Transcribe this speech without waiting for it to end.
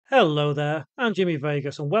Hello there, I'm Jimmy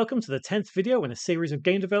Vegas and welcome to the 10th video in a series of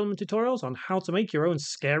game development tutorials on how to make your own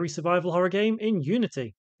scary survival horror game in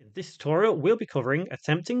Unity. In this tutorial we'll be covering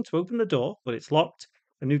attempting to open the door but it's locked,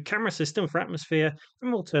 a new camera system for atmosphere,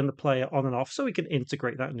 and we'll turn the player on and off so we can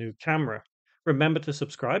integrate that new camera. Remember to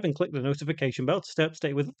subscribe and click the notification bell to stay up to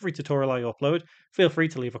date with every tutorial I upload. Feel free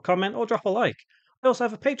to leave a comment or drop a like. I also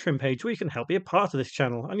have a Patreon page where you can help be a part of this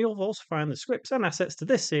channel, and you'll also find the scripts and assets to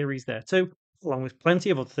this series there too, along with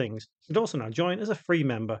plenty of other things. You can also now join as a free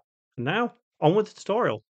member. And now, on with the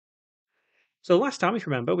tutorial. So last time, if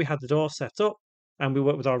you remember, we had the door set up and we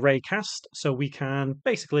worked with our raycast, so we can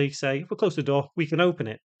basically say, if we're close to the door, we can open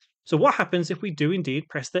it. So what happens if we do indeed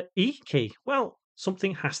press the E key? Well,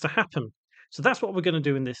 something has to happen. So that's what we're going to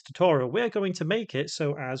do in this tutorial. We're going to make it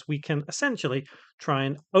so as we can essentially try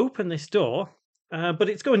and open this door, but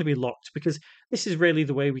it's going to be locked because this is really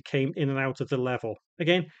the way we came in and out of the level.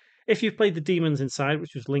 Again, if you've played the demons inside,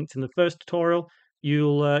 which was linked in the first tutorial,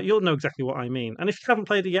 you'll know exactly what I mean. And if you haven't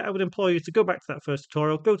played it yet, I would implore you to go back to that first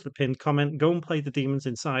tutorial, go to the pinned comment, go and play the demons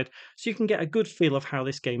inside, so you can get a good feel of how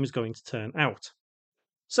this game is going to turn out.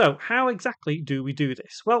 So, how exactly do we do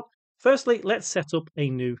this? Well, firstly, let's set up a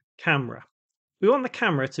new camera. We want the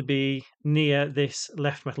camera to be near this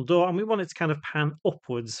left metal door, and we want it to kind of pan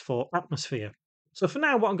upwards for atmosphere. So for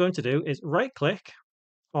now, what I'm going to do is right-click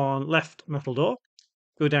on left metal door,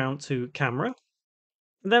 go down to camera,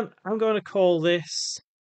 and then I'm going to call this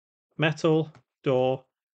metal door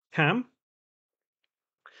cam,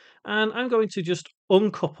 and I'm going to just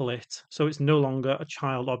uncouple it so it's no longer a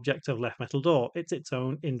child object of left metal door. It's its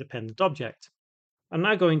own independent object. I'm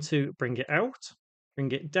now going to bring it out,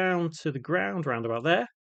 bring it down to the ground round about there.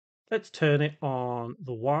 Let's turn it on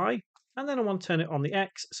the Y, and then I want to turn it on the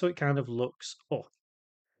X so it kind of looks up.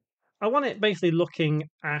 I want it basically looking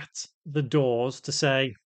at the doors to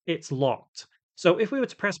say it's locked. So if we were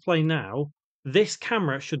to press play now, this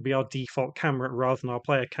camera should be our default camera rather than our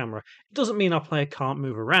player camera. It doesn't mean our player can't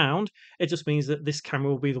move around, it just means that this camera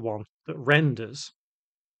will be the one that renders.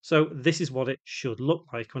 So this is what it should look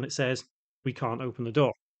like when it says we can't open the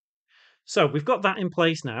door. So we've got that in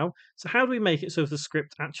place now. So how do we make it so the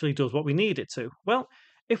script actually does what we need it to? Well,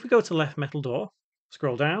 if we go to left metal door,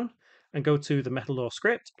 scroll down and go to the metal door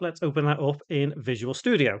script, let's open that up in Visual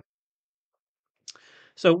Studio.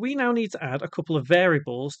 So we now need to add a couple of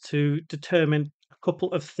variables to determine a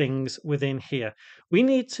couple of things within here. We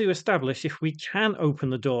need to establish if we can open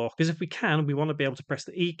the door, because if we can, we want to be able to press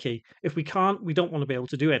the E key. If we can't, we don't want to be able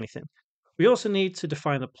to do anything. We also need to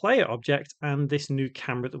define a player object and this new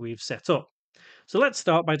camera that we've set up. So let's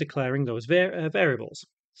start by declaring those variables.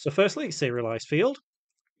 So firstly, serialized field.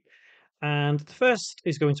 And the first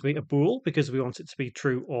is going to be a bool because we want it to be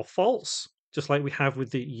true or false, just like we have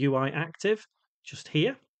with the UI active just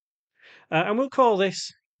here. And we'll call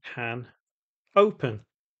this can open,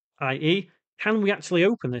 i.e., can we actually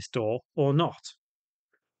open this door or not?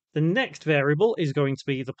 The next variable is going to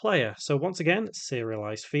be the player. So once again,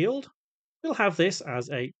 serialized field. We'll have this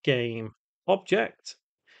as a game object,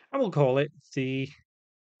 and we'll call it the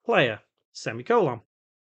player, semicolon.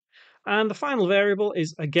 And the final variable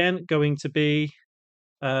is again going to be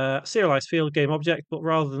serialized field game object, but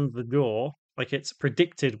rather than the door, like it's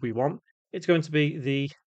predicted we want, it's going to be the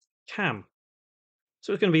cam.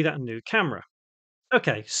 So it's going to be that new camera.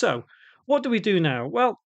 Okay, so what do we do now?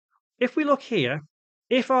 Well, if we look here,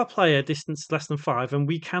 if our player distance is less than 5 and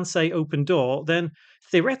we can say open door, then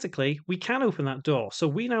theoretically we can open that door. So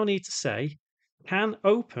we now need to say can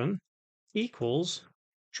open equals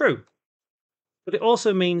true. But it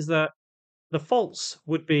also means that the false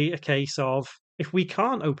would be a case of if we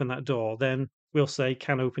can't open that door, then we'll say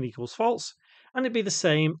can open equals false, and it'd be the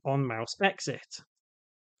same on mouse exit.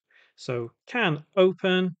 So can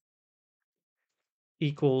open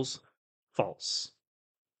equals false,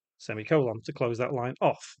 semicolon, to close that line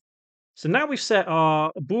off. So now we've set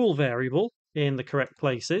our bool variable in the correct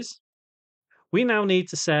places. We now need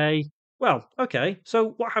to say, well, okay,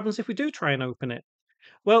 so what happens if we do try and open it?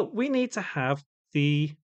 Well, we need to have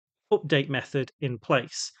the update method in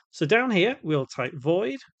place. So down here, we'll type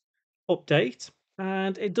void update,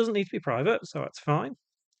 and it doesn't need to be private, so that's fine.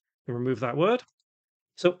 We'll remove that word.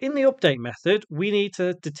 So in the update method, we need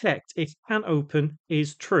to detect if can open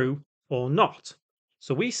is true or not.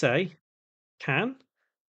 So we say can,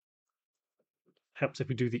 helps if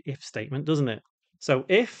we do the if statement, doesn't it? So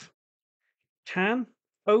if can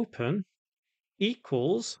open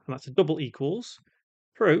equals, and that's a double equals,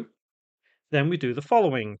 true, then we do the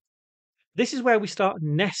following. This is where we start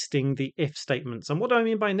nesting the if statements. And what do I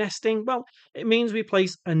mean by nesting? Well, it means we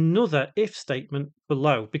place another if statement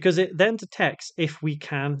below because it then detects if we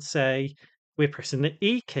can say we're pressing the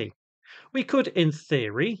E key. We could, in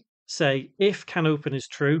theory, say if can open is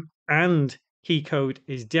true and key code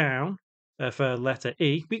is down for letter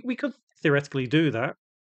E. We could theoretically do that,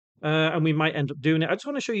 and we might end up doing it. I just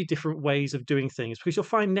want to show you different ways of doing things because you'll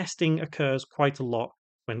find nesting occurs quite a lot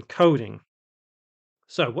when coding.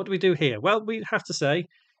 So what do we do here? Well, we have to say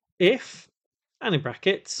if, and in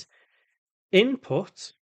brackets,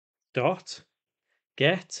 input dot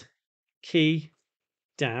get key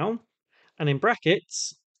down, and in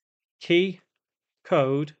brackets, key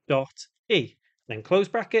code dot e, then close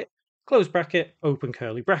bracket, open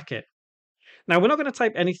curly bracket. Now we're not going to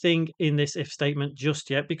type anything in this if statement just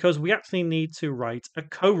yet because we actually need to write a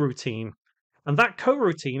coroutine. And that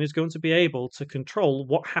coroutine is going to be able to control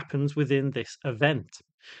what happens within this event.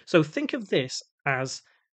 So think of this as,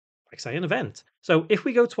 like say, an event. So if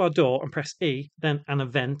we go to our door and press E, then an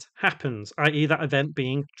event happens, i.e. that event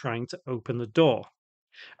being trying to open the door.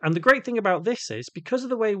 And the great thing about this is because of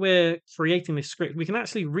the way we're creating this script, we can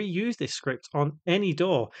actually reuse this script on any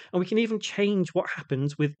door, and we can even change what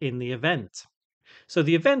happens within the event. So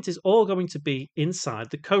the event is all going to be inside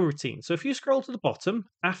the coroutine. So if you scroll to the bottom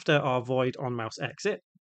after our void on mouse exit,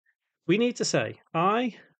 we need to say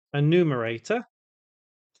I enumerator.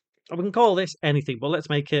 We can call this anything, but let's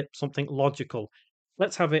make it something logical.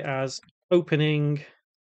 Let's have it as opening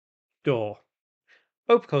door.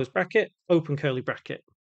 Open close bracket, open curly bracket.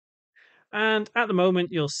 And at the moment,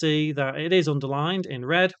 you'll see that it is underlined in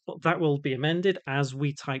red, but that will be amended as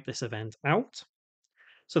we type this event out.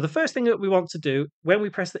 So the first thing that we want to do when we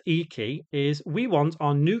press the E key is we want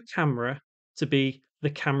our new camera to be the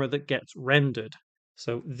camera that gets rendered.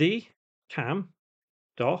 So the cam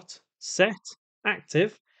dot set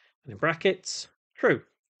active, and in brackets, true.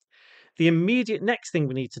 The immediate next thing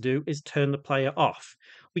we need to do is turn the player off.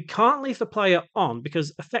 We can't leave the player on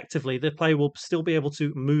because effectively the player will still be able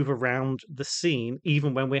to move around the scene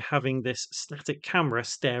even when we're having this static camera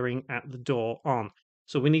staring at the door on.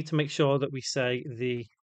 So we need to make sure that we say the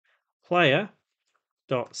player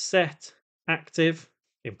dot set active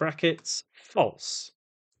in brackets false.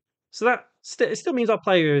 So that it still means our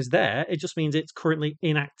player is there, it just means it's currently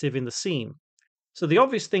inactive in the scene. So the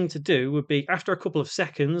obvious thing to do would be after a couple of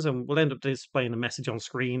seconds, and we'll end up displaying a message on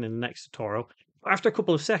screen in the next tutorial. After a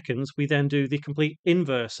couple of seconds, we then do the complete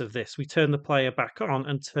inverse of this. We turn the player back on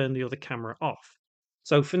and turn the other camera off.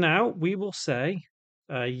 So for now, we will say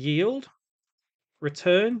yield,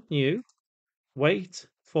 return new, wait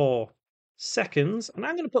for seconds, and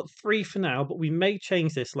I'm going to put 3 for now, but we may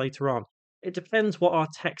change this later on. It depends what our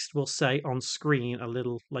text will say on screen a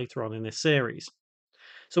little later on in this series.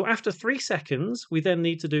 So after 3 seconds, we then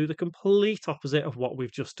need to do the complete opposite of what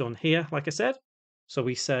we've just done here, like I said. So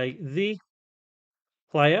we say the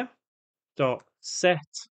player dot set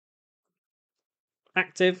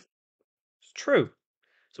active true.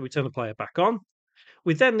 So we turn the player back on.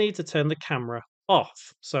 We then need to turn the camera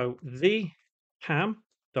off. So the cam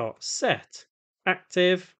dot set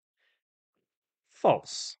active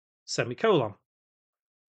false semicolon.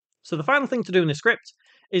 So the final thing to do in the script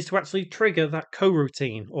is to actually trigger that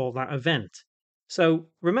coroutine or that event. So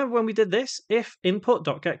remember when we did this, if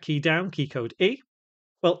input.getKeyDown, key code E,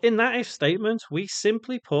 well, in that if statement, we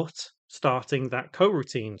simply put starting that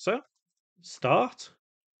coroutine. So start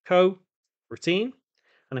coroutine,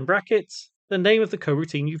 and in brackets, the name of the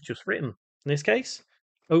coroutine you've just written. In this case,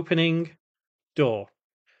 opening door.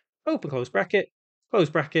 Open close bracket,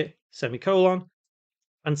 semicolon,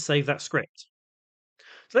 and save that script.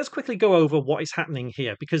 So let's quickly go over what is happening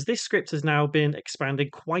here, because this script has now been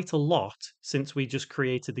expanded quite a lot since we just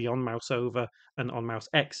created the on mouse over and on mouse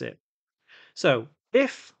exit. So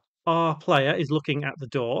if our player is looking at the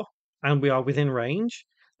door and we are within range,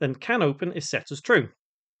 then can open is set as true.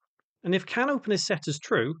 And if can open is set as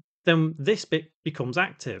true, then this bit becomes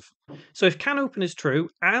active. So if can open is true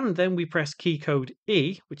and then we press key code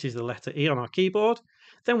E, which is the letter E on our keyboard,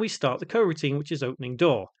 then we start the coroutine, which is opening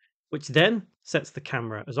door, which then sets the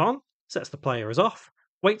camera as on, sets the player as off,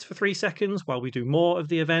 waits for 3 seconds while we do more of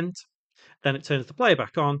the event, then it turns the player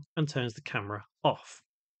back on and turns the camera off.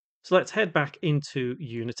 So let's head back into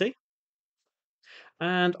Unity.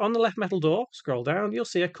 And on the left metal door, scroll down, you'll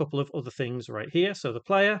see a couple of other things right here. So the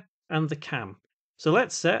player and the cam. So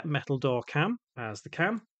let's set metal door cam as the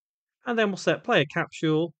cam, and then we'll set player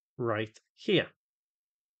capsule right here.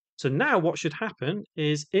 So now what should happen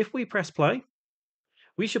is if we press play,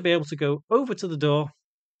 we should be able to go over to the door,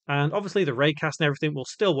 and obviously the raycast and everything will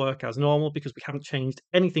still work as normal because we haven't changed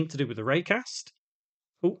anything to do with the raycast.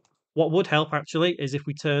 Oh, what would help actually is if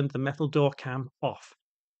we turned the metal door cam off.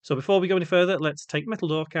 So before we go any further, let's take metal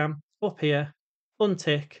door cam up here,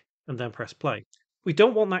 untick, and then press play. We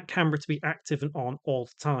don't want that camera to be active and on all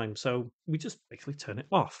the time, so we just basically turn it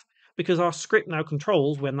off because our script now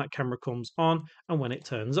controls when that camera comes on and when it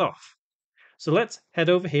turns off. So let's head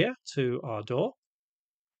over here to our door.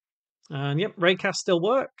 And yep, Raycast still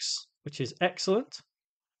works, which is excellent.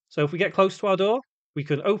 So if we get close to our door, we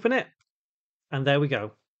can open it, and there we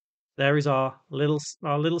go. There is our little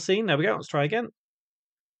scene. There we go. Let's try again.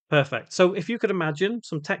 Perfect. So if you could imagine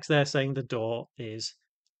some text there saying the door is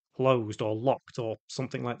closed or locked or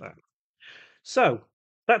something like that. So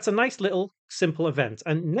that's a nice little simple event.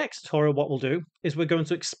 And next tutorial, what we'll do is we're going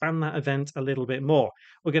to expand that event a little bit more.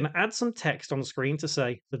 We're going to add some text on the screen to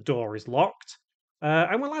say the door is locked.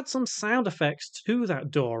 And we'll add some sound effects to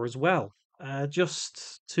that door as well,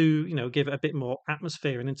 just to give it a bit more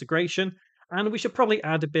atmosphere and integration. And we should probably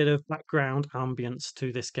add a bit of background ambience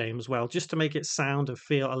to this game as well, just to make it sound and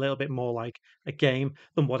feel a little bit more like a game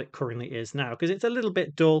than what it currently is now, because it's a little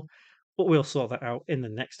bit dull, but we'll sort that out in the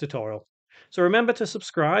next tutorial. So remember to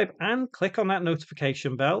subscribe and click on that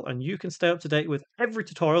notification bell, and you can stay up to date with every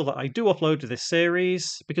tutorial that I do upload to this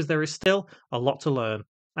series, because there is still a lot to learn.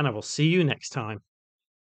 And I will see you next time.